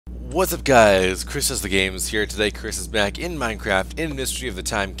What's up, guys? Chris does the games here. Today Chris is back in Minecraft in Mystery of the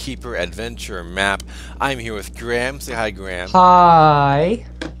Timekeeper Adventure map. I'm here with Graham. Say hi, Graham. Hi.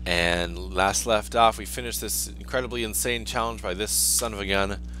 And last left off, we finished this incredibly insane challenge by this son of a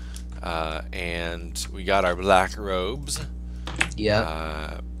gun. And we got our black robes.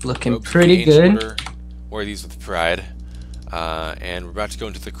 Yep. Looking robes pretty good. Order. Wear these with pride. And we're about to go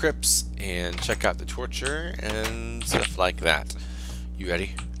into the crypts and check out the torture and stuff like that. You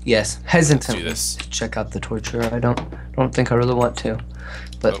ready? Yes, hesitant do this. to check out the torture. I don't think I really want to,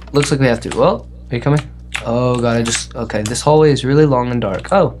 but looks like we have to. Well, are you coming? Oh god, okay. This hallway is really long and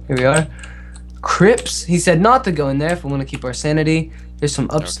dark. Oh, here we are. Crypts. He said not to go in there if we want to keep our sanity. Here's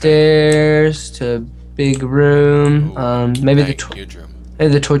some upstairs to big room. Ooh, maybe huge room.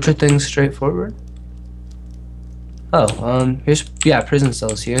 the torture thing's straightforward. Oh, here's prison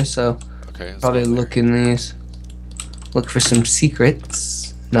cells here. So okay, probably look in these. Look for some secrets.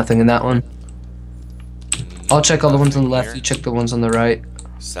 Nothing in that one. I'll check all the ones on the left. Here. You check the ones on the right.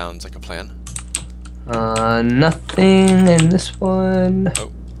 Sounds like a plan. Nothing in this one. Oh,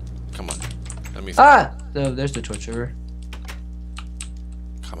 come on. Let me. Ah! Oh, there's the torturer.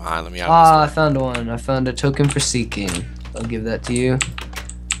 Come on, let me out. Ah, I found one. I found a token for seeking. I'll give that to you.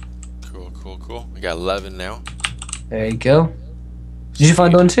 Cool, cool, cool. We got 11 now. There you go. Did you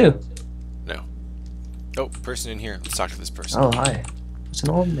find one too? No. Oh, person in here. Let's talk to this person. Oh, hi. It's an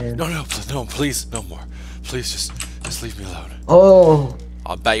old man. No, please, no more. Please, just leave me alone. Oh.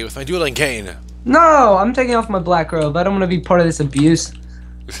 I'll bat you with my dueling cane. No, I'm taking off my black robe. I don't want to be part of this abuse.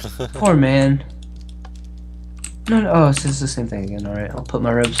 Poor man. No, oh, it's the same thing again. All right, I'll put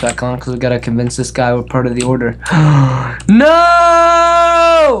my robes back on because we gotta convince this guy we're part of the order.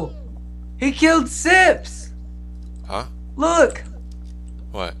 No! He killed Sips. Huh? Look.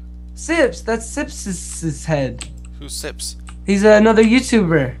 What? Sips. That's Sips' head. Who Sips? He's another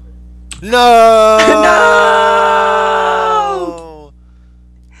YouTuber. No! No!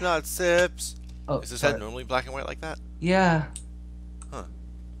 Not Sips. Oh, is his sorry. head normally black and white like that? Yeah. Huh.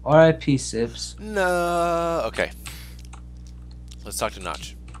 R.I.P. Sips. No. Okay. Let's talk to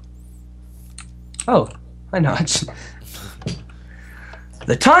Notch. Oh, hi Notch.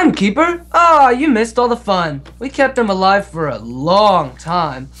 The Timekeeper? Ah, you missed all the fun. We kept him alive for a long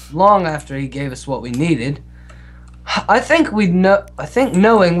time, long after he gave us what we needed. I think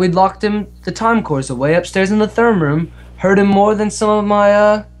knowing we'd locked the time cores away upstairs in the throne room hurt him more than some of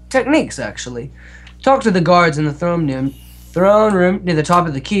my techniques actually. Talk to the guards in the throne room near the top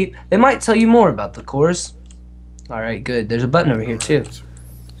of the keep. They might tell you more about the cores. All right, good. There's a button over here too.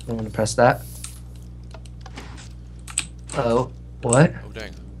 I'm gonna press that. Oh, what? Oh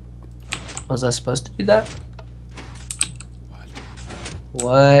dang. Was I supposed to do that?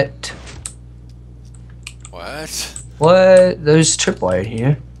 What? What? What? There's tripwire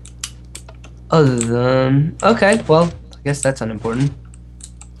here. Other than... Okay, well, I guess that's unimportant.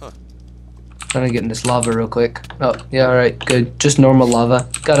 Huh. Let me get in this lava real quick. Oh, yeah, alright, good. Just normal lava.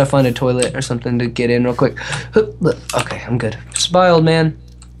 Gotta find a toilet or something to get in real quick. Okay, I'm good. Just bye, old man.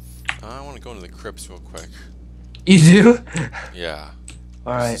 I want to go into the crypts real quick. You do? Yeah.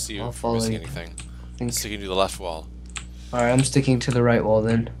 Alright, See I'll if we're follow missing you. anything. Sticking to the left wall. Alright, I'm sticking to the right wall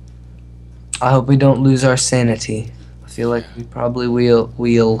then. I hope we don't lose our sanity. I feel like we probably will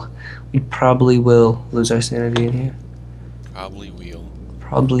lose our sanity in here. Probably will.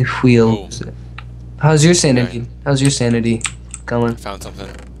 Oh. How's your sanity? Okay. How's your sanity going? Found something.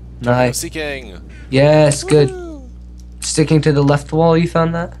 Nice. Seeking. Yes, good. Woo! Sticking to the left wall, you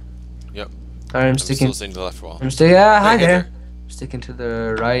found that? Yep. Alright, I'm Still sticking. sticking to the left wall. I'm sticking. Yeah, hi Hey there. Sticking to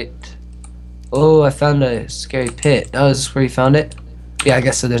the right. Oh, I found a scary pit. Oh, is this where you found it? Yeah, I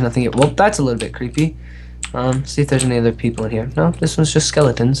guess so. There's nothing here. Well, that's a little bit creepy. See if there's any other people in here. No, this one's just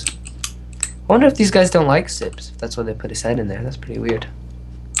skeletons. I wonder if these guys don't like Sips. If that's why they put his head in there. That's pretty weird.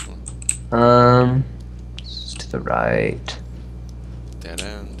 It's to the right. Dead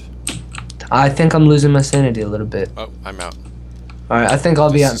end. I think I'm losing my sanity a little bit. Oh, I'm out. Alright, I think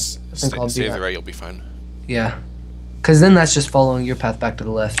I'll be out. Stay to the right, you'll be fine. Yeah. Because then that's just following your path back to the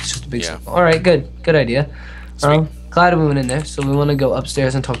left. It's just a big circle. Alright, good. Good idea. Sweet. Glad we went in there. So we want to go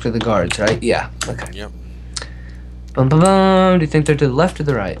upstairs and talk to the guards, right? Yeah. Okay. Yep. Bum, bum, bum. Do you think they're to the left or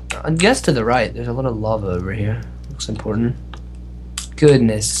the right? I guess to the right. There's a lot of lava over here. Looks important.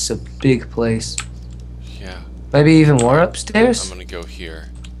 Goodness, it's a big place. Yeah. Maybe even more upstairs? I'm gonna go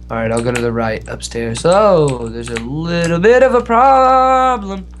here. Alright, I'll go to the right upstairs. Oh, there's a little bit of a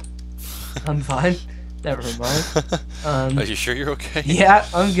problem. I'm fine. Never mind. Are you sure you're okay? Yeah,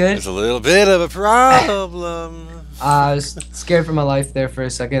 I'm good. There's a little bit of a problem. I was scared for my life there for a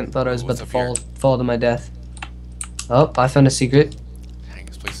second. Thought I was about to fall to my death. Oh, I found a secret. Dang,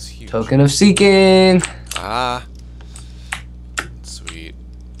 this place is huge. Token of seeking. Ah. Sweet.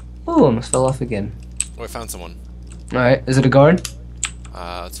 Ooh, almost fell off again. Oh, I found someone. Alright, is it a guard?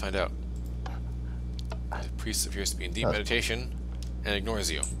 Let's find out. The priest appears to be in deep meditation and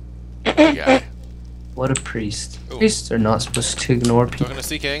ignores you. Yeah. What a priest. Ooh. Priests are not supposed to ignore people. Token of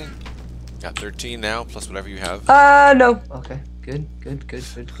seeking. Got 13 now, plus whatever you have. No. Okay, good.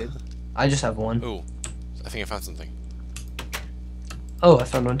 I just have one. Ooh, I think I found something. Oh, I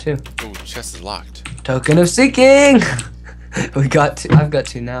found one too. Ooh, the chest is locked. Token of seeking! We got two. I've got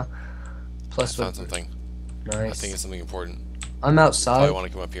two now. Plus I found something. Nice. I think it's something important. I'm outside. Probably want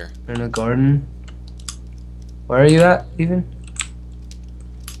to come up here. In a garden. Where are you at, even?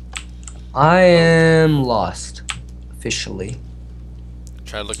 I am lost. Officially.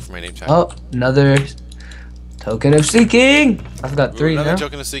 Try to look for my name tag. Oh, another token of seeking! I've got 3 another now.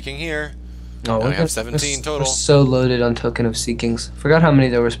 token of seeking here. Oh, I have 17 we're total. so loaded on token of seekings. Forgot how many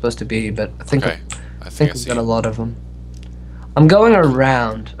there were supposed to be, but I think Okay. I think we've see. got a lot of them. I'm going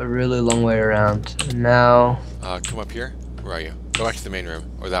around, a really long way around. And now... Come up here. Where are you? Go back to the main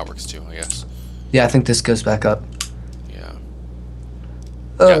room. Or that works too, I guess. Yeah, I think this goes back up. Yeah.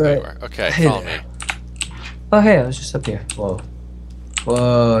 Yeah, there you Alright. are. Okay, Hey follow there. me. Oh, hey, I was just up here. Whoa.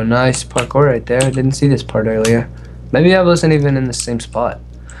 Whoa, nice parkour right there. I didn't see this part earlier. Maybe I wasn't even in the same spot.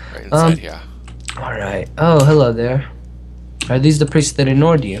 Right inside here. Alright. Oh, hello there. Are these the priests that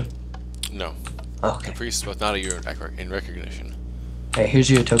ignored you? No. Okay. The priest was not in recognition. Hey, here's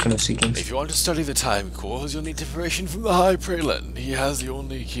your token of seekings. If you want to study the time cores, you'll need information from the High Prelate. He has the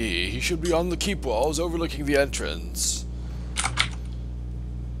only key. He should be on the keep walls overlooking the entrance.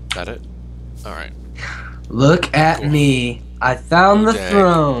 That it? Alright. Look at Cool. me. I found the Dang.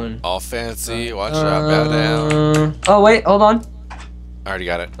 throne. All fancy. Watch out, bow down. Oh, wait, hold on. I already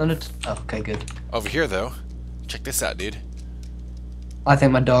got it. Oh, okay, good. Over here, though. Check this out, dude. I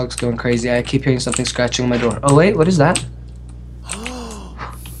think my dog's going crazy. I keep hearing something scratching on my door. Oh, wait, what is that?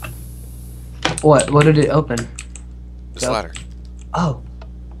 What? What did it open? This ladder. Oh.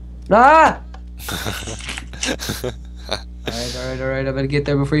 Ah! Alright. I better get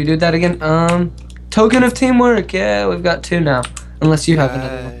there before you do that again. Token of teamwork. Yeah, we've got 2 now. Unless you have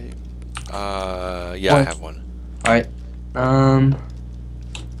another one. Yeah, I have one. Alright.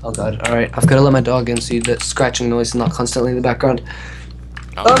 Oh god. Alright, I've got to let my dog in so that scratching noise is not constantly in the background.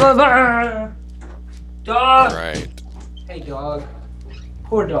 Dog! Alright. Hey, dog.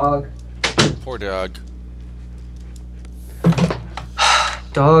 Poor dog. Poor dog.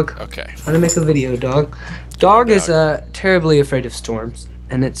 Dog. Okay. How to make a video, dog. Dog is terribly afraid of storms,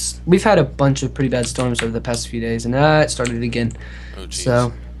 and we've had a bunch of pretty bad storms over the past few days, and it started again. Oh, jeez.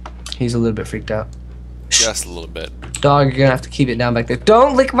 So he's a little bit freaked out. Just a little bit. Dog, you're gonna have to keep it down back there.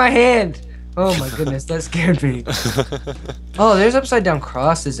 Don't lick my hand. Oh my goodness, that scared me. Oh, there's upside down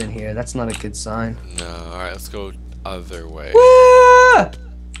crosses in here. That's not a good sign. No. Alright, let's go other way. Ah!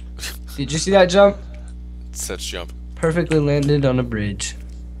 Did you see that jump? Let's jump. Perfectly landed on a bridge.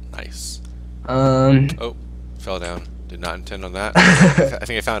 Nice. Found Oh, fell down. Did not intend on that. I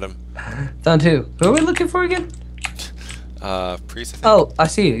think I found him. 2. Who are we looking for again? Priest, I think. Oh, I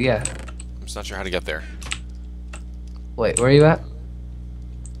see you, yeah. I'm just not sure how to get there. Wait, where are you at?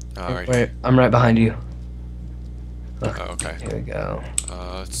 Alright. Wait, I'm right behind you. Oh, okay. Here we go.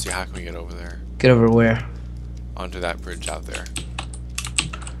 Let's see, how can we get over there? Get over where? Onto that bridge out there.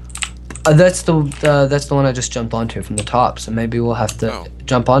 That's the one I just jumped onto from the top. So maybe we'll have to Oh.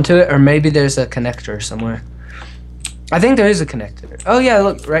 jump onto it, or maybe there's a connector somewhere. I think there is a connector. Oh yeah,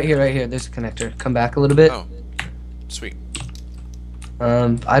 look right here. There's a connector. Come back a little bit. Oh, sweet.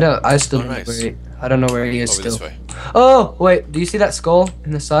 I still don't know nice. where I don't know where he is Over still. this way. Oh wait, do you see that skull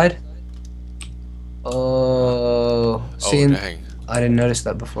in the side? Oh, see, Dang. I didn't notice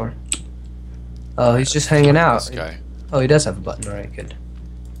that before. Oh, he's just hanging out. This guy. Oh, he does have a button. All right, good.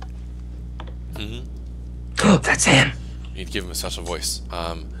 Mm-hmm. Oh, that's him. You need to give him a special voice.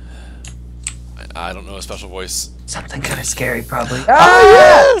 I don't know a special voice. Something kind of scary, probably.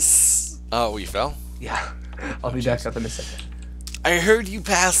 Yes! Oh, you fell? Yeah. I'll be back up in a second. I heard you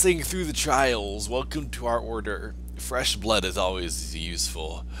passing through the trials. Welcome to our order. Fresh blood is always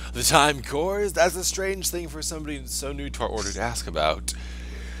useful. The time cores, that's a strange thing for somebody so new to our order to ask about.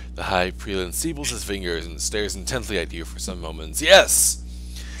 The High Prelate steebles his fingers and stares intently at you for some moments. Yes!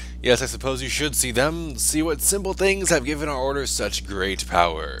 Yes, I suppose you should see them. See what simple things have given our order such great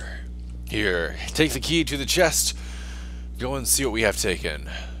power. Here, take the key to the chest. Go and see what we have taken.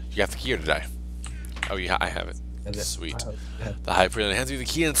 You have the key, or did I? Oh, yeah, I have it. Sweet. The High Prelate hands you the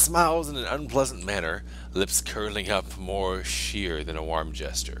key and smiles in an unpleasant manner, lips curling up more sheer than a warm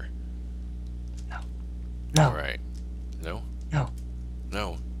gesture. No. Alright. No? No.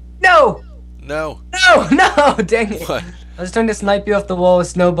 No. No! No. No! No! Dang it! What? I was trying to snipe you off the wall with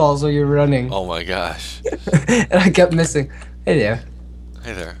snowballs while you were running. Oh my gosh. And I kept missing. Hey there.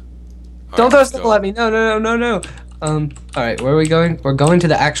 Hey there. All Don't right, throw a let's snowball go. at me. No, no, no, no, no. Alright, where are we going? We're going to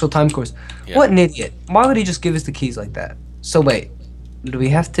the actual time course. Yeah. What an idiot. Why would he just give us the keys like that? So wait. Do we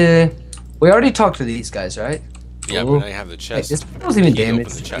have to... We already talked to these guys, right? Yeah, Ooh. but now you have the chest. Wait, this wasn't even Keys open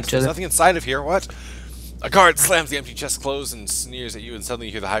damaged the each chest. other. There's nothing inside of here. What? A guard slams the empty chest closed and sneers at you, and suddenly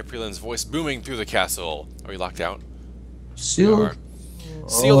you hear the High Prelin's voice booming through the castle. Are we locked out? Sealed.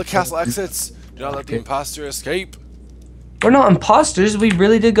 Seal the castle exits. Do not let the imposter escape. We're not imposters. We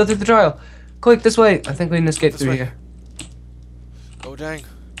really did go through the trial. Quick, this way. I think we can escape This through way. here. Oh dang.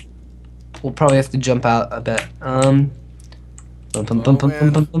 We'll probably have to jump out, I bet. Bum, bum, bum, bum, man.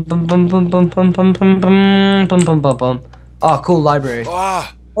 bum, bum, bum, bum, bum, bum, bum, bum, bum, bum, bum, bum, bum. Oh, cool library.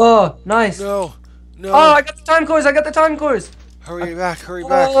 Ah! Oh, nice. No! No! Oh, I got the time cores. I got the time cores. Hurry back! Hurry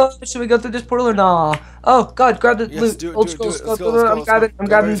back! Oh, should we go through this portal or nah? Oh, God, grab the Yes, loot. do it, Old do it, scrolls. do it. Let's go, let's go, I'm let's grabbing. go. I'm Grab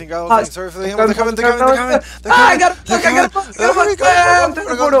grabbing. everything, grab pots. everything. Sorry for the I'm hammer. They're coming, they're coming, they're coming. They're Ah, I coming. got it. They're I got it. coming. Go, Hurry, go, bam, go, through the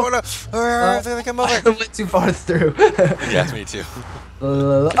go, go, portal. go, go. Hurry, they come I over. went too far through. Yeah, me too.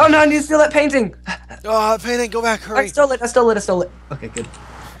 Oh, no, I need to steal that painting. Oh, painting, go back, I hurry. stole it. I stole it. I stole it. Okay, good.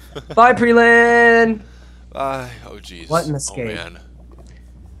 Bye, Prelin. Oh, jeez. What an Oh, escape. man.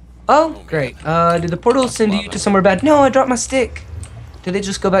 Oh, great. Did the portal send you to somewhere bad? No, I dropped my stick. Did it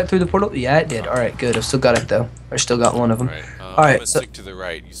just go back through the portal? Yeah, it did. All right, good. I've still got it, though. I still got one of them. All right. All I'm right, gonna so- stick to the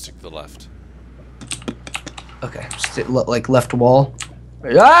right. You stick to the left. Okay, like left wall.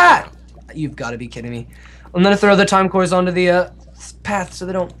 Ah! You've got to be kidding me. I'm going to throw the time cores onto the path so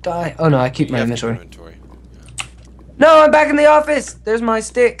they don't die. Oh, no, I keep my You have to keep inventory. inventory. No, I'm back in the office. There's my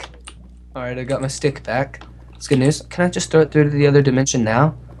stick. All right, I got my stick back. That's good news. Can I just throw it through to the other dimension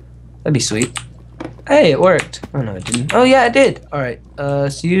now? That'd be sweet. Hey, it worked. Oh, no, it didn't. Oh, yeah, it did. All right,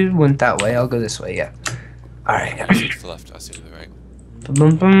 so you went that way. I'll go this way, yeah. All right. You stick to the left. I'll stick to the right.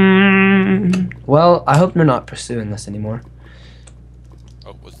 Bum, bum. Well, I hope they're not pursuing this anymore.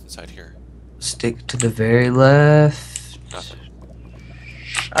 Oh, what's inside here? Stick to the very left. Nothing.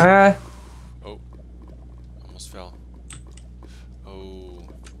 Ah. Oh. Almost fell. Oh,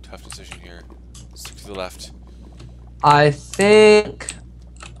 tough decision here. Stick to the left. I think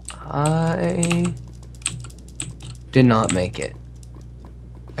I did not make it.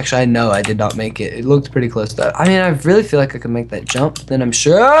 Actually, I know I did not make it. It looked pretty close to that. I mean, I really feel like I could make that jump. Then I'm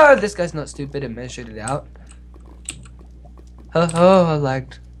sure this guy's not stupid and measured it out. Oh, I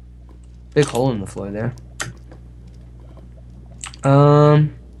lagged. Big hole in the floor there.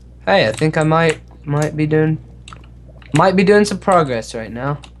 Hey, I think I might be doing some progress right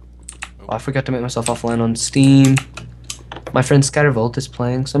now. Oh, I forgot to make myself offline on Steam. My friend Scattervolt is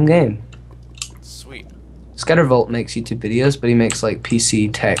playing some game. Sweet. Scattervolt makes YouTube videos, but he makes like PC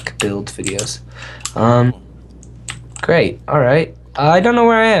tech build videos. Great. All right. I don't know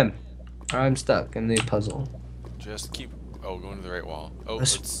where I am. I'm stuck in the puzzle. Just keep. Oh, going to the right wall. Oh,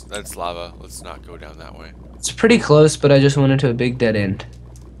 Let's- that's lava. Let's not go down that way. It's pretty close, but I just went into a big dead end.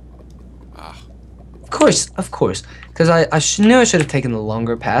 Ah. Of course. Because knew I should have taken the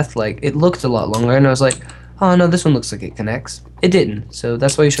longer path. Like, it looked a lot longer, and I was like, oh no, this one looks like it connects. It didn't. So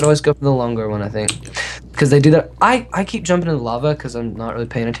that's why you should always go for the longer one, I think. Because they do that. I keep jumping in the lava because I'm not really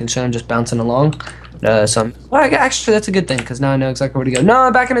paying attention. I'm just bouncing along. Well, actually, that's a good thing because now I know exactly where to go. No,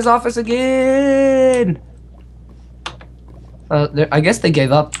 I'm back in his office again. I guess they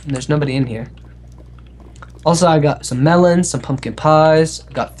gave up. And there's nobody in here. Also, I got some melons, some pumpkin pies.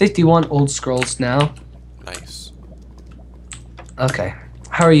 I got 51 old scrolls now. Nice. Okay.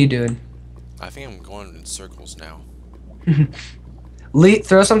 How are you doing? I think I'm going in circles now.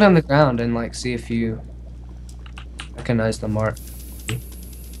 Throw something on the ground and like see if you recognize the mark.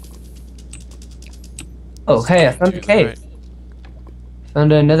 Oh, hey, I found a To the cave. right.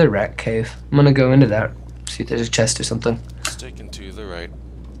 Found another rat cave. I'm gonna go into that. See if there's a chest or something. Sticking to the right.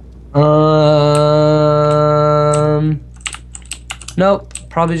 Nope.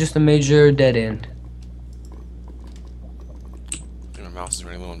 Probably just a major dead end. I think my mouse is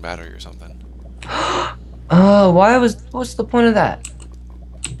running low on battery or something. What's the point of that?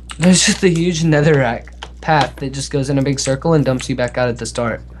 There's just a huge netherrack path that just goes in a big circle and dumps you back out at the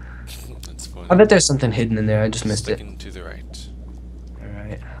start. That's funny. I bet there's something hidden in there. I just missed it. Sticking to the right.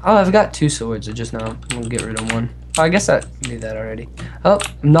 Alright. Oh, I've got 2 swords. I just now. I'm gonna get rid of one. Oh, I guess I knew that already. Oh,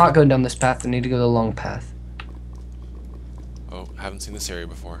 I'm not going down this path. I need to go the long path. Oh, haven't seen this area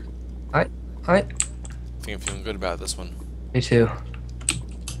before. Alright. I think I'm feeling good about this one. Me too.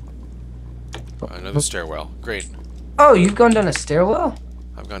 Another stairwell. Great. Oh, you've gone down a stairwell?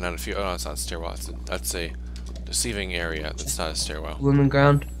 I've gone down a few. Oh, no, it's not a stairwell. That's a deceiving area that's not a stairwell. Blooming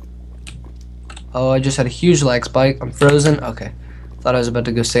ground. Oh, I just had a huge lag spike. I'm frozen. Okay. Thought I was about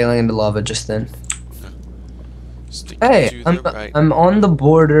to go sailing into lava just then. Stick Hey, to the right. I'm on the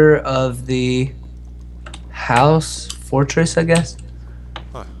border of the house fortress, I guess.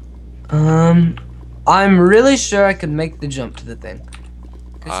 Huh. I'm really sure I could make the jump to the thing.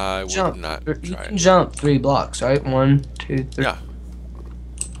 I would not You try can it. jump 3 blocks, right? 1, 2, 3. Yeah.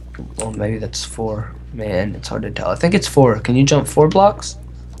 Well, maybe that's 4. Man, it's hard to tell. I think it's 4. Can you jump 4 blocks?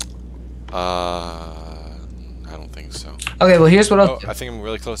 I don't think so. Okay, well, here's what I'll Oh, do. I think I'm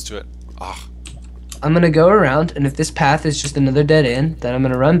really close to it. Ah, I'm gonna go around, and if this path is just another dead end, then I'm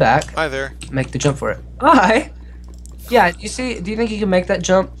gonna run back, hi there. make the jump for it. Hi. Yeah. You see? Do you think you can make that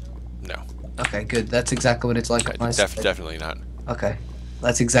jump? No, Okay, good. That's exactly what it's like on my side. definitely not. Okay,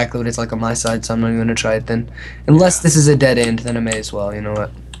 that's exactly what it's like on my side, so I'm not even gonna try it then. Unless this is a dead end, then I may as well. You know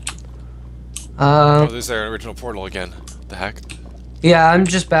what? Oh, there's their original portal again. The heck? Yeah, I'm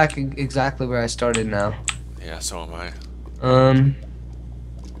just back exactly where I started now. Yeah, so am I.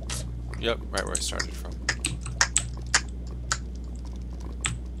 Yep, right where I started from.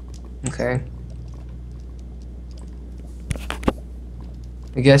 Okay.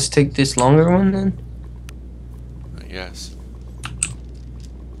 I guess take this longer one then? I guess.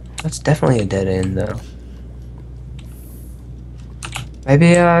 That's definitely a dead end though.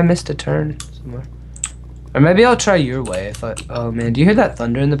 Maybe I missed a turn somewhere. Or maybe I'll try your way if I... Oh man, do you hear that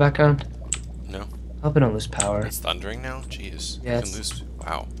thunder in the background? No. I hope I don't lose power. It's thundering now? Jeez. Yeah, You can lose...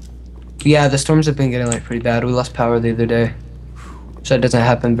 Wow. Yeah, the storms have been getting like pretty bad. We lost power the other day. So that doesn't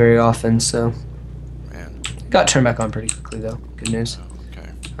happen very often, so... Man. Got turned back on pretty quickly though. Good news.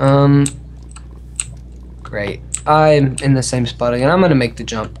 Okay. Great. I'm in the same spot again. I'm gonna make the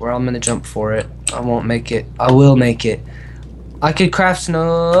jump, or I'm gonna jump for it. I won't make it. I will make it. I could craft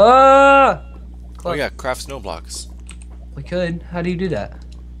snow. Ah! Oh yeah, craft snow blocks. We could. How do you do that?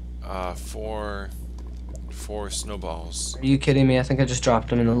 4 snowballs. Are you kidding me? I think I just dropped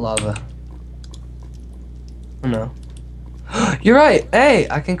them in the lava. Oh no. You're right. Hey,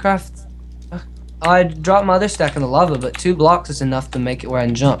 I can craft. I dropped my other stack in the lava, but 2 blocks is enough to make it where I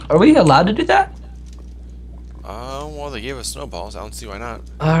can jump. Are we allowed to do that? Well, they gave us snowballs. I don't see why not.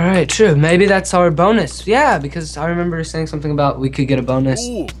 Alright, true. Maybe that's our bonus. Yeah, because I remember saying something about we could get a bonus.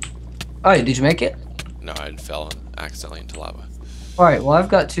 Ooh! Alright, did you make it? No, I fell accidentally into lava. Alright, well, I've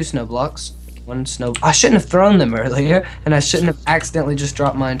got 2 snow blocks. 1 snow. I shouldn't have thrown them earlier, and I shouldn't have accidentally just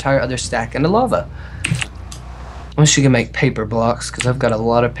dropped my entire other stack into lava. I wish you could make paper blocks, because I've got a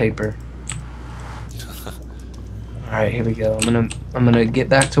lot of paper. Alright, here we go. I'm gonna get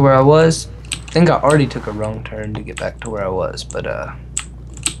back to where I was. I think I already took a wrong turn to get back to where I was, but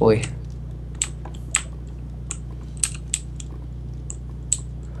boy.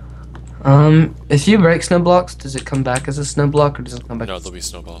 If you break snow blocks, does it come back as a snow block or does it come back? No, there'll be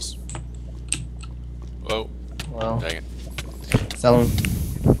snowballs. Oh, Well, dang it. sell them.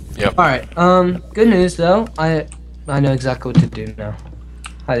 Yep. Alright, good news though. I know exactly what to do now.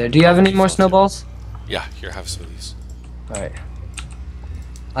 Hi there. Do you have any more snowballs? Yeah, here, have some of these. Alright.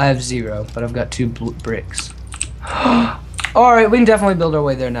 I have 0, but I've got 2 bricks. Alright, we can definitely build our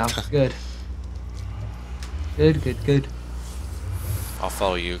way there now. Good. Good. I'll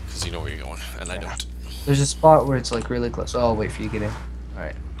follow you because you know where you're going, and I don't. There's a spot where it's like really close. Oh, I'll wait for you to get in.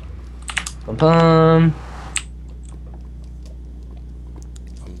 Alright. Bum bum.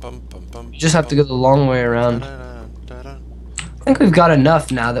 You just have to go the long way around. I think we've got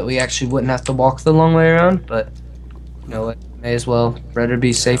enough now that we actually wouldn't have to walk the long way around, but you know what? May as well. Better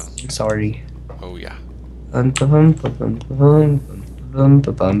be safe than sorry. Oh yeah.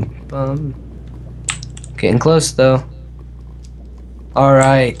 Getting close though.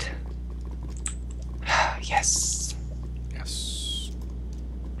 Alright. Yes. Yes.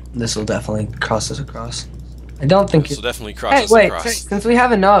 This will definitely cross us across. I don't think This will definitely cross Hey, us wait, across. since we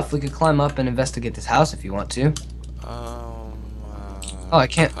have enough, we could climb up and investigate this house if you want to. Oh, I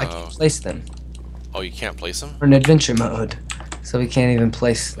can't place them. Oh, you can't place them? We're in adventure mode, so we can't even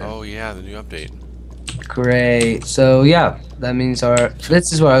place them. Oh yeah, the new update. Great. So yeah, that means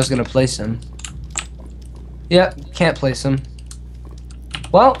this is where I was gonna place them. Yep, can't place them.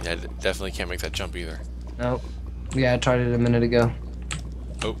 Well, Yeah, definitely can't make that jump either. nope. Yeah, I tried it a minute ago.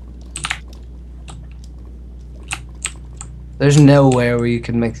 Oh. There's nowhere where you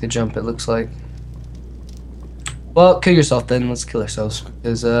can make the jump, it looks like. Well, kill yourself then. Let's kill ourselves.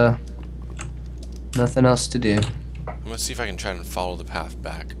 There's nothing else to do. I'm gonna see if I can try and follow the path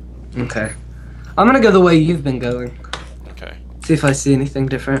back. Okay. I'm gonna go the way you've been going. Okay. See if I see anything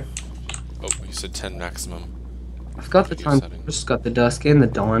different. Oh, you said 10 maximum. I've got the Video time. settings. Just got the dusk and the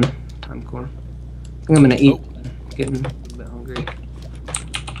dawn time core. I think I'm gonna eat. Oh. getting a bit hungry.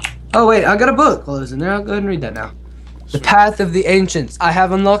 Oh wait, I got a book closed in there. I'll go ahead and read that now. The Path of the Ancients. I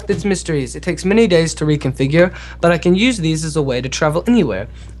have unlocked its mysteries. It takes many days to reconfigure, but I can use these as a way to travel anywhere.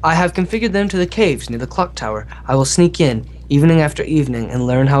 I have configured them to the caves near the clock tower. I will sneak in, evening after evening, and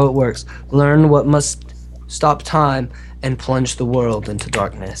learn how it works. Learn what must stop time and plunge the world into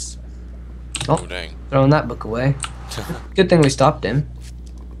darkness. Oh, dang. Throwing that book away. Good thing we stopped him.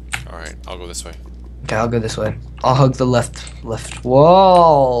 Alright, I'll go this way. Okay, I'll go this way. I'll hug the left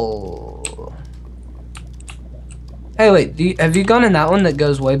wall. Hey, wait, have you gone in that one that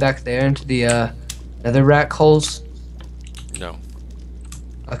goes way back there into the nether rack holes? No.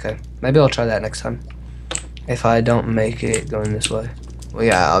 Okay, maybe I'll try that next time. If I don't make it going this way. Well,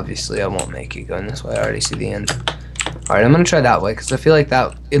 yeah, obviously I won't make it going this way. I already see the end. Alright, I'm gonna try that way, because I feel like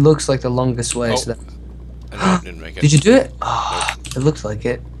it looks like the longest way. Oh, So that... I didn't make it. Did you do it? Oh, nope. It looks like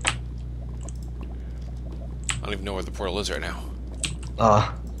it. I don't even know where the portal is right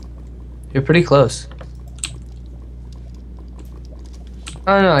now. You're pretty close.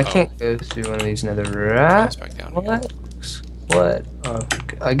 Oh no, I can't go through one of these nether racks. Back down What? What? Oh,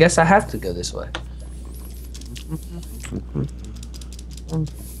 I guess I have to go this way.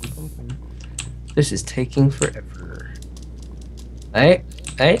 This is taking forever. Hey.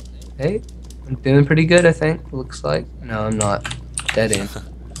 I'm doing pretty good, I think. Looks like. No, I'm not. Dead end.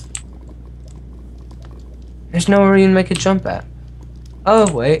 There's nowhere you can make a jump at.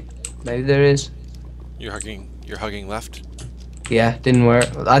 Oh, wait. Maybe there is. You're hugging left? Yeah, didn't work.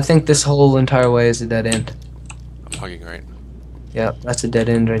 I think this whole entire way is a dead end. I'm hugging right. Yep, that's a dead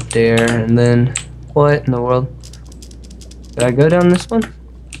end right there. And then, what in the world? Did I go down this one?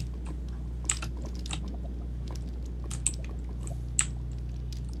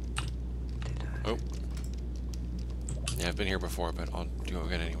 Oh. Yeah, I've been here before, but I'll do it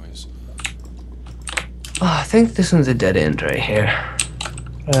again anyways. Oh, I think this one's a dead end right here.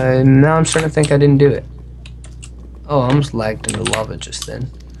 Now I'm starting to think I didn't do it. Oh, I almost lagged into lava just then.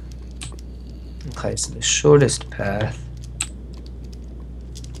 Okay, so the shortest path.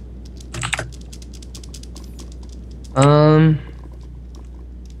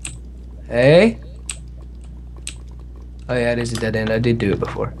 Hey? Oh yeah, it is a dead end. I did do it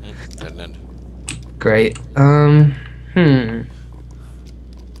before. Dead end. Great. Oh,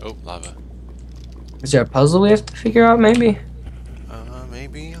 lava. Is there a puzzle we have to figure out, maybe?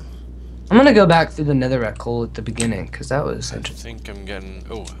 Maybe. I'm gonna go back through the netherrack hole at the beginning, because that was I interesting. think I'm getting...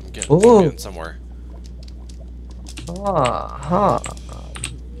 Oh, I'm Ooh. getting somewhere.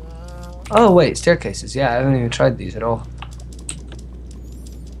 Oh, wait, staircases. Yeah, I haven't even tried these at all.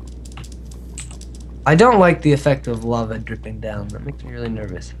 I don't like the effect of lava dripping down. That makes me really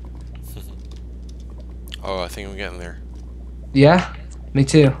nervous. Oh, I think I'm getting there. Yeah? Me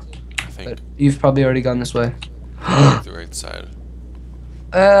too. I think. But you've probably already gone this way. The right side.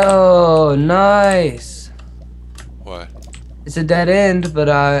 Oh, nice. What? It's a dead end, but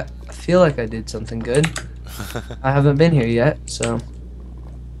I feel like I did something good. I haven't been here yet, so...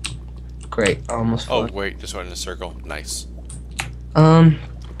 Great, I almost Oh, fell. wait, just went in a circle. Nice.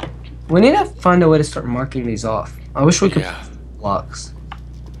 We need to find a way to start marking these off. I wish we could Yeah. put blocks.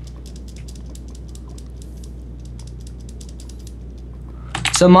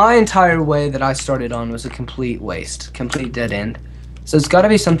 So my entire way that I started on was a complete waste, complete dead end. So it's got to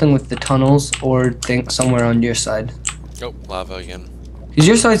be something with the tunnels or think somewhere on your side. Oh, lava again. Because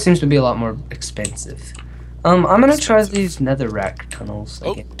your side seems to be a lot more expensive. I'm gonna try these netherrack tunnels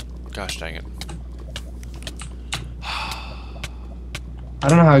Oh, again. gosh dang it. I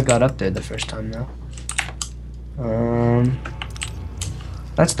don't know how I got up there the first time though.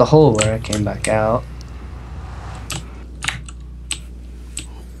 That's the hole where I came back out.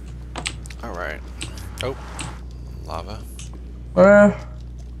 Alright. Oh, lava.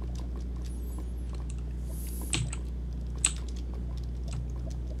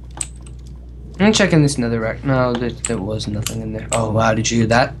 I'm checking this netherrack. No, there was nothing in there. Oh wow, did you hear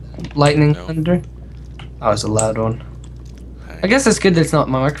that? Lightning No. thunder? That was a loud one. I guess it's good that it's not,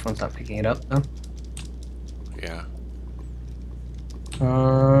 my microphone's not picking it up though. Yeah.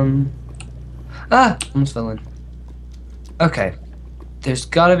 Almost fell in. Okay. There's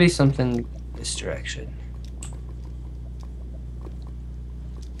gotta be something this direction.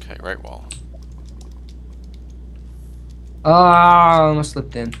 Okay, right wall. Ah, I almost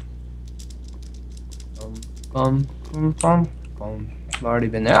slipped in. I've already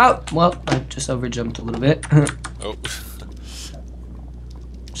been there. Oh, well, I just overjumped a little bit. Oh.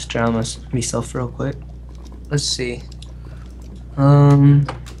 Just drown myself real quick. Let's see.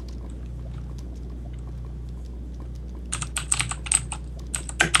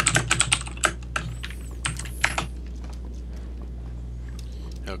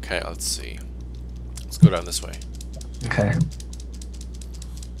 Okay, let's see. Let's go down this way. Okay.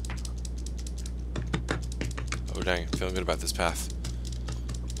 Oh dang, feeling good about this path.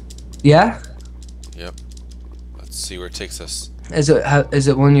 Yeah? Yep. Let's see where it takes us. Is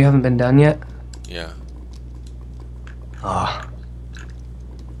it one you haven't been done yet? Yeah. Ah.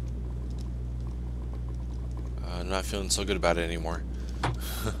 I'm not feeling so good about it anymore.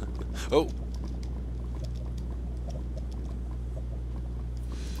 Oh!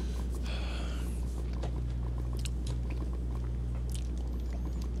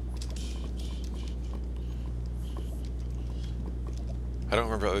 I don't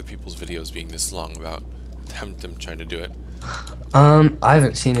remember other people's videos being this long about them trying to do it. I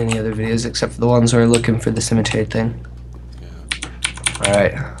haven't seen any other videos except for the ones where we're looking for the cemetery thing. Yeah.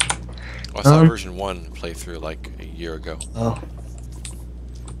 Alright. Well, I saw version 1 playthrough like a year ago. Oh.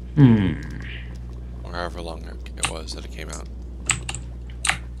 Or however long it was that it came out.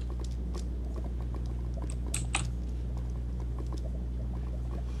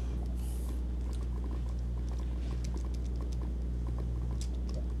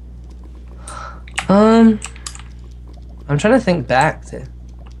 I'm trying to think back to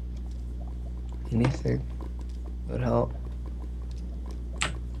anything that would help.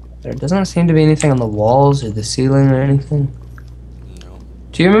 There doesn't seem to be anything on the walls or the ceiling or anything. No.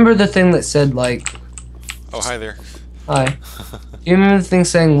 Do you remember the thing that said, like... Oh, hi there. Hi. Do you remember the thing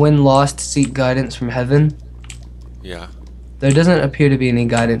saying, when lost, seek guidance from heaven? Yeah. There doesn't appear to be any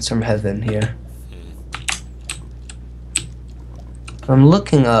guidance from heaven here. I'm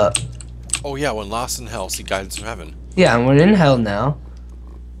looking up. Oh yeah, when lost in hell, seek guidance from heaven. Yeah, and we're in hell now.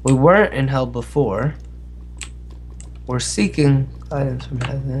 We weren't in hell before. We're seeking guidance from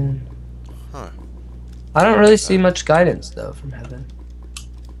heaven. Huh. I don't really see much guidance, though, from heaven.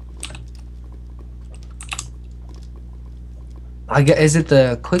 Is it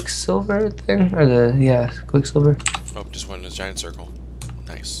the Quicksilver thing? Or the, yeah, Quicksilver? Oh, just went in a giant circle.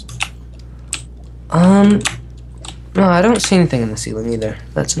 Nice. No, I don't see anything in the ceiling either.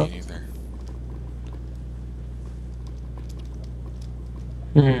 That's Me not... neither.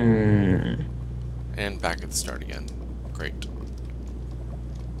 And back at the start again. Great.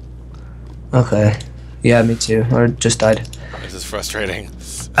 Okay. Yeah, me too. Or just died. This is frustrating.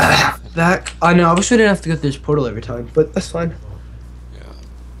 Back. I know, I wish we didn't have to go through this portal every time, but that's fine.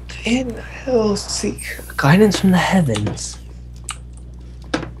 Yeah. In hell, seek guidance from the heavens.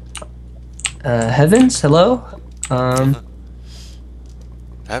 Heavens? Hello?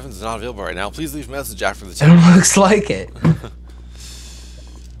 Heaven's not available right now. Please leave a message after the tone. It looks like it.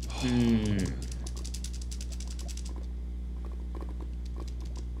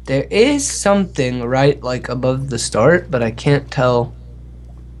 There is something right, like, above the start, but I can't tell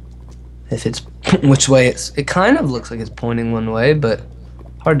if it's which way it's... It kind of looks like it's pointing one way, but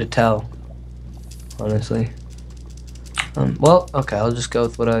hard to tell, honestly. Well, okay, I'll just go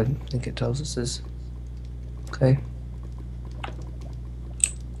with what I think it tells us is... Okay.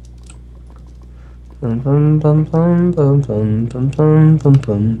 More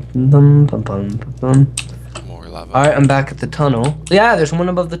lava. Alright, I'm back at the tunnel. Yeah, there's one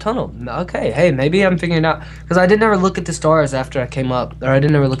above the tunnel. Okay, hey, maybe I'm figuring it out. Because I didn't ever look at the stars after I came up. Or I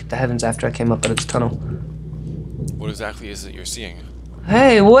didn't ever look at the heavens after I came up out of this tunnel. What exactly is it you're seeing?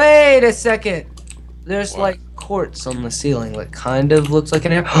 Hey, wait a second! There's, What? like, quartz on the ceiling that kind of looks like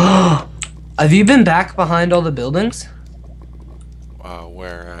an air. Have you been back behind all the buildings?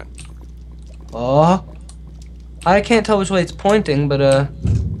 Where at? Oh. I can't tell which way it's pointing, but,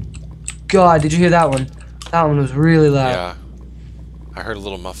 God, did you hear that one? That one was really loud. Yeah. I heard a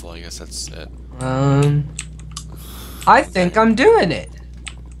little muffle, I guess that's it. I think I'm doing it.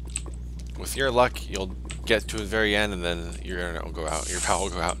 With your luck, you'll get to the very end and then your internet will go out. Your power will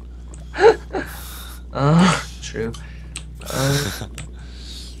go out. True.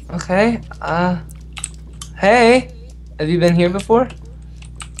 Okay, hey, have you been here before?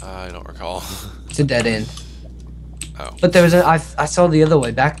 I don't recall. It's a dead end. Oh. But there was I saw the other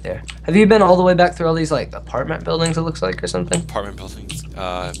way back there. Have you been all the way back through all these, like, apartment buildings, it looks like, or something? Apartment buildings.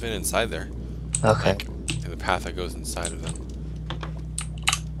 I've been inside there. Okay. Like, in the path that goes inside of them.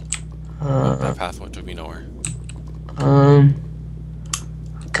 That path took me nowhere.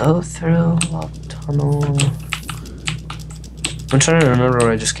 Go through lock tunnel. I'm trying to remember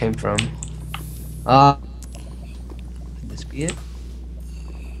where I just came from. Could this be it?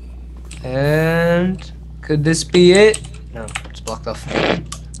 And could this be it? No, it's blocked off. Okay,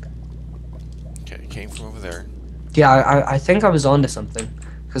 it came from over there. Yeah, I think I was onto something.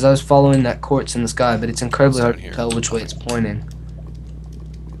 Because I was following that quartz in the sky, but it's incredibly hard to Here. tell which way it's pointing.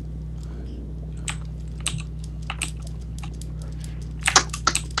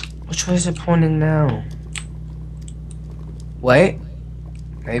 Which way is it pointing now? Wait.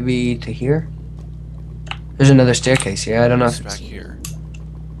 Maybe to here? There's another staircase here. I don't know It's if back it's... here.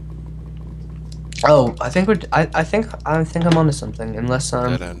 Oh, I think we're... I think I'm onto something. Unless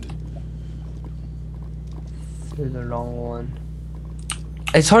Dead end. through the wrong one.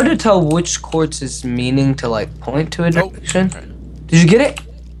 It's hard to tell which quartz is meaning to like point to a direction. Okay. Did you get it?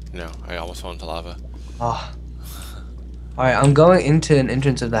 No, I almost fell into lava. Oh. Alright, I'm going into an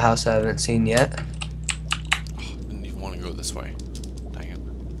entrance of the house I haven't seen yet. Oh, didn't even want to go this way. Dang it.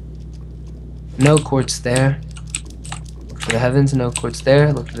 No quartz there. Look to the heavens, no quartz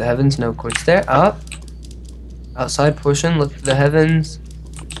there. Look to the heavens, no quartz there. Up. Outside portion, look to the heavens.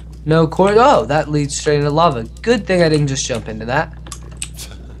 No quartz. Oh, that leads straight into lava. Good thing I didn't just jump into that.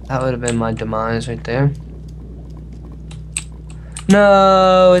 That would have been my demise right there.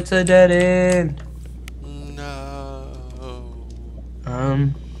 No, it's a dead end. No.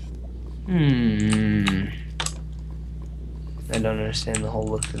 I don't understand the whole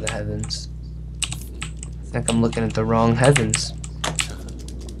look to the heavens. I think I'm looking at the wrong heavens.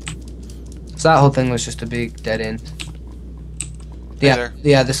 So that whole thing was just a big dead end. Yeah,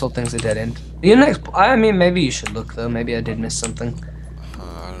 yeah, this whole thing's a dead end. The next, I mean, maybe you should look though. Maybe I did miss something.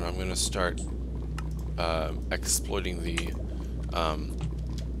 I don't know. I'm gonna start exploiting the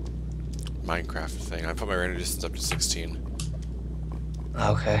Minecraft thing. I put my render distance up to 16.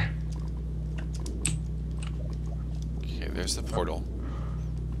 Okay. Okay, there's the portal.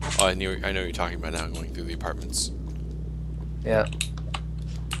 Oh, I know what you're talking about now. Going through the apartments. Yeah.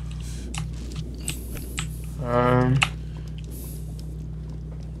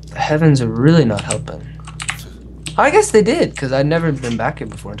 The heavens are really not helping. I guess they did, because I'd never been back here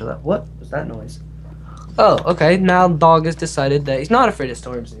before until that. What was that noise? Oh, okay. Now Dog has decided that he's not afraid of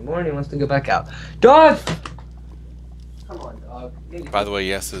storms anymore and he wants to go back out. Dog! Come on, Dog. By the way,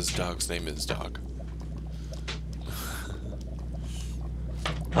 yes, his dog's name is Dog.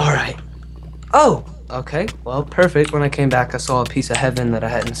 Alright. Oh! Okay. Well, perfect. When I came back, I saw a piece of heaven that I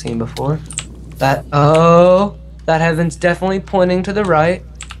hadn't seen before. That heaven's definitely pointing to the right.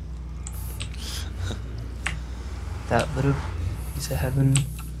 That little piece of heaven.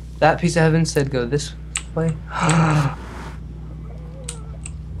 That piece of heaven said go this way.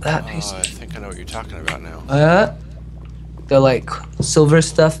 That piece. Oh, I think I know what you're talking about now. The like silver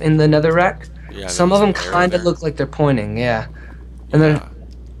stuff in the netherrack. Yeah. Some of them kind of look like they're pointing. Yeah. And then.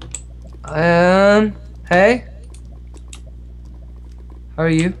 Hey. How are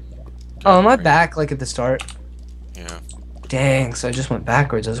you? Oh, am I back like at the start? Yeah. Dang, so I just went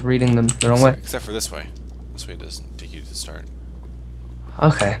backwards. I was reading them the wrong way. Except for this way. This way doesn't take you to the start.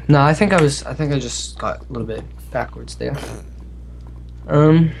 Okay. No, I think I just got a little bit backwards there.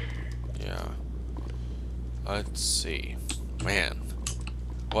 Yeah. Let's see. Man.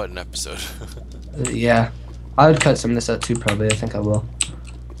 What an episode. Yeah. I would cut some of this out too, probably. I think I will.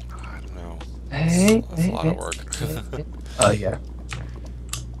 I don't know. Hey, That's a lot of work. Oh, yeah.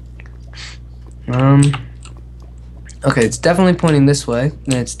 Okay, it's definitely pointing this way.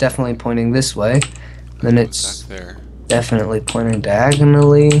 Then it's definitely pointing this way. Then it's back there. Definitely pointing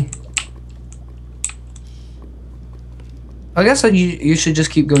diagonally. I guess you should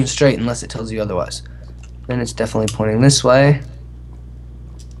just keep going straight unless it tells you otherwise. Then it's definitely pointing this way.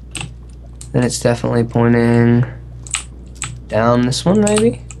 Then it's definitely pointing down this one,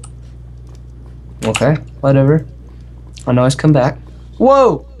 maybe? Okay, whatever. I'll always come back.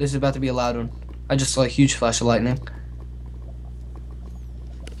 Whoa! This is about to be a loud one. I just saw a huge flash of lightning.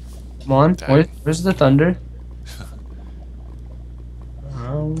 Come on, where's the thunder?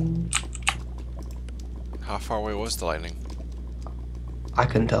 How far away was the lightning? I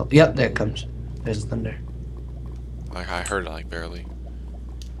couldn't tell. Yep, there it comes. There's the thunder. Like I heard it like barely.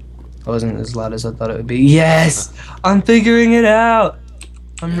 It wasn't as loud as I thought it would be. Yes! I'm figuring it out!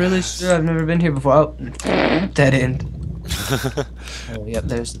 I'm really sure I've never been here before. Oh, dead end. Oh, yep,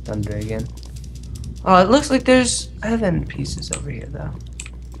 there's the thunder again. Oh, it looks like there's heaven pieces over here, though.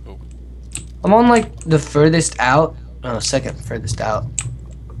 Oh. I'm on, like, the furthest out. No, second furthest out.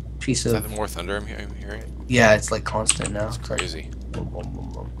 Piece of... Is that the more thunder I'm hearing? Yeah, it's, like, constant now. It's crazy. Boom, boom,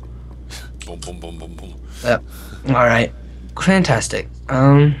 boom, boom. Boom, boom, boom, boom, boom. Yep. Alright. Fantastic.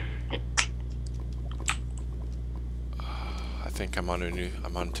 I think I'm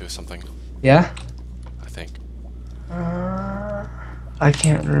onto something. Yeah? I think. I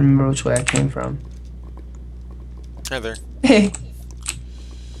can't remember which way I came from. Hi there. Hey.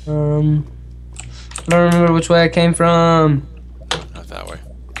 I don't remember which way I came from. Not that way.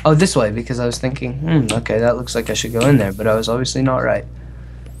 Oh, this way, because I was thinking, okay, that looks like I should go in there, but I was obviously not right.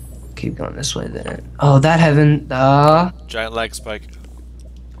 Keep going this way then. Oh, that heaven, Giant lag spike.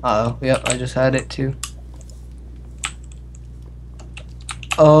 Uh-oh, yep, I just had it too.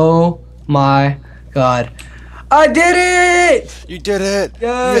 Oh my god. I did it! You did it!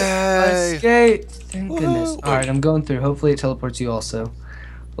 Yes! I Yay! escaped! Thank goodness. Woohoo! Alright, I'm going through. Hopefully it teleports you also.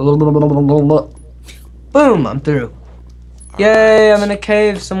 Boom! I'm through. Yay! I'm in a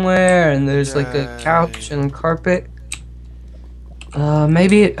cave somewhere, and there's like a couch Yay. and carpet.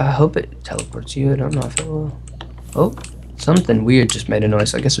 Maybe I hope it teleports you. I don't know if it will. Oh, something weird just made a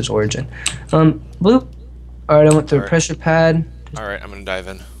noise. I guess it's Origin. Bloop. Alright, I went through a pressure pad. Alright, I'm gonna dive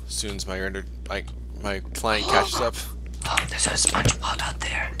in as soon as my client catches up. Oh, there's a SpongeBob out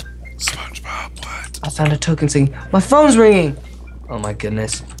there. SpongeBob, what? I found a token singing. My phone's ringing. Oh my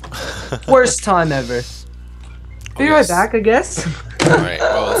goodness. Worst time ever. Be right back, I guess. Alright,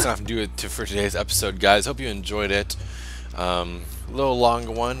 well, that's enough to do it for today's episode, guys. Hope you enjoyed it. A little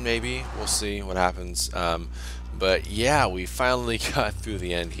longer one, maybe. We'll see what happens. But yeah, we finally got through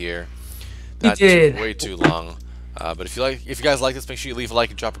the end here. We did. Way too long. But if you guys like this, make sure you leave a like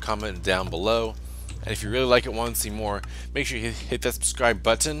and drop a comment down below. And if you really like it, want to see more, make sure you hit that subscribe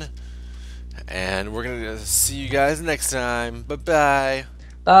button. And we're gonna see you guys next time. Bye bye.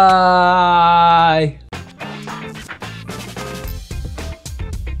 Bye.